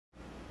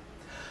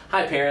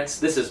Hi parents,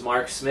 this is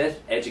Mark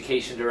Smith,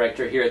 Education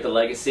Director here at the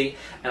Legacy,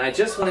 and I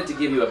just wanted to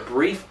give you a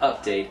brief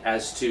update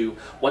as to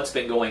what's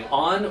been going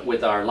on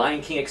with our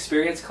Lion King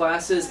Experience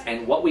classes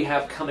and what we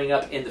have coming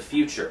up in the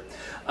future.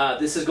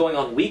 This is going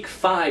on week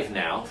 5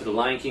 now for the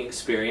Lion King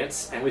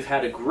Experience, and we've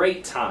had a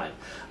great time.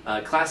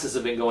 Classes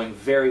have been going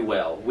very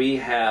well. We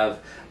have,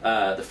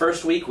 the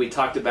first week we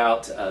talked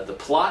about the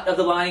plot of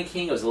the Lion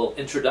King. It was a little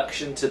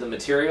introduction to the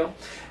material,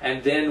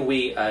 and then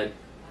we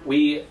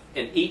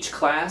in each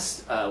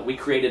class, we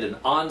created an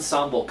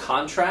ensemble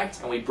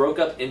contract and we broke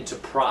up into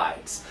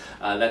prides.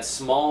 That's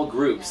small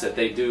groups that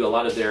they do a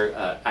lot of their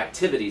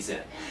activities in.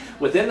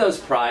 Within those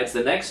prides,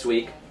 the next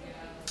week,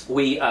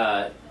 we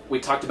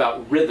talked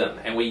about rhythm,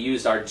 and we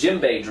used our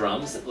djembe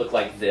drums that look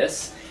like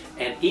this,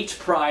 and each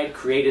pride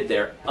created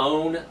their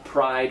own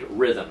pride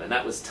rhythm, and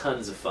that was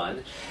tons of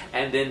fun.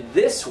 And then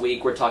this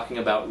week we're talking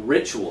about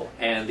ritual,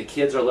 and the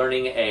kids are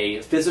learning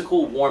a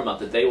physical warm-up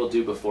that they will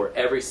do before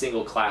every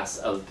single class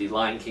of the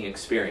Lion King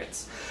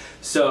Experience.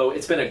 So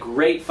it's been a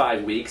great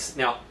 5 weeks.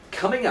 Now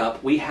coming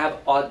up we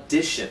have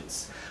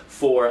auditions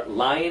for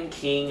Lion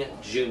King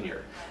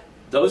Jr.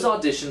 Those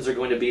auditions are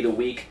going to be the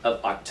week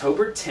of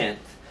October 10th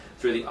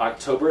through the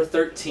October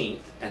 13th,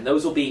 and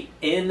those will be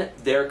in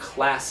their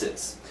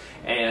classes.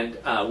 And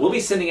we'll be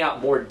sending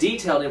out more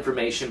detailed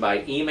information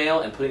by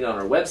email and putting it on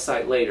our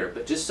website later.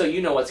 But just so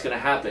you know what's going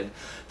to happen,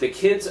 the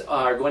kids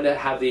are going to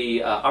have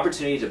the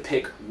opportunity to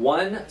pick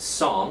one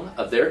song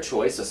of their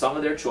choice, a song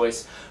of their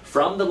choice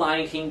from the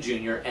Lion King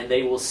Jr., and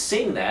they will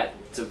sing that.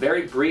 It's a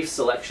very brief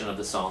selection of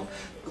the song.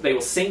 They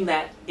will sing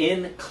that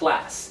in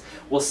class.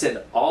 We'll send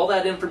all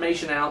that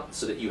information out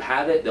so that you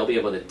have it. They'll be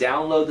able to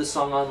download the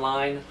song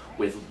online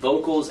with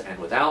vocals and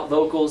without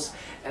vocals,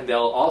 and they'll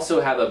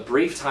also have a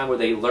brief time where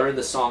they learn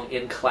the song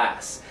in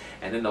class.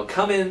 And then they'll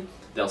come in,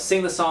 they'll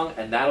sing the song,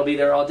 and that'll be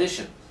their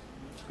audition.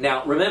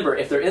 Now remember,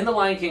 if they're in the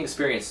Lion King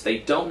Experience, they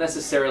don't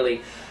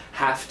necessarily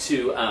have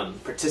to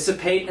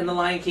participate in the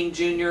Lion King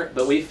Jr.,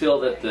 but we feel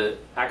that the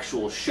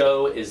actual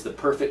show is the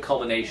perfect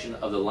culmination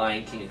of the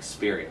Lion King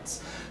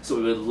Experience. So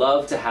we would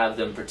love to have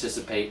them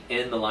participate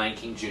in the Lion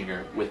King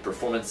Jr. with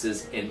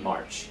performances in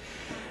March.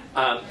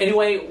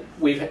 Anyway,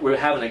 we're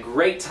having a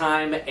great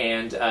time,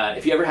 and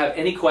if you ever have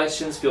any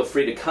questions, feel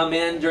free to come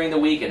in during the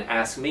week and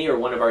ask me or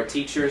one of our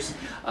teachers,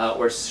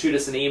 or shoot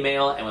us an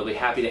email and we'll be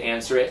happy to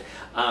answer it.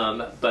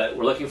 But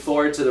we're looking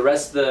forward to the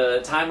rest of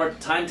the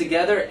time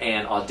together,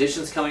 and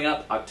auditions coming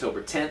up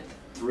October 10th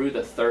through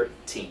the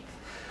 13th.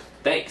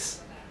 Thanks.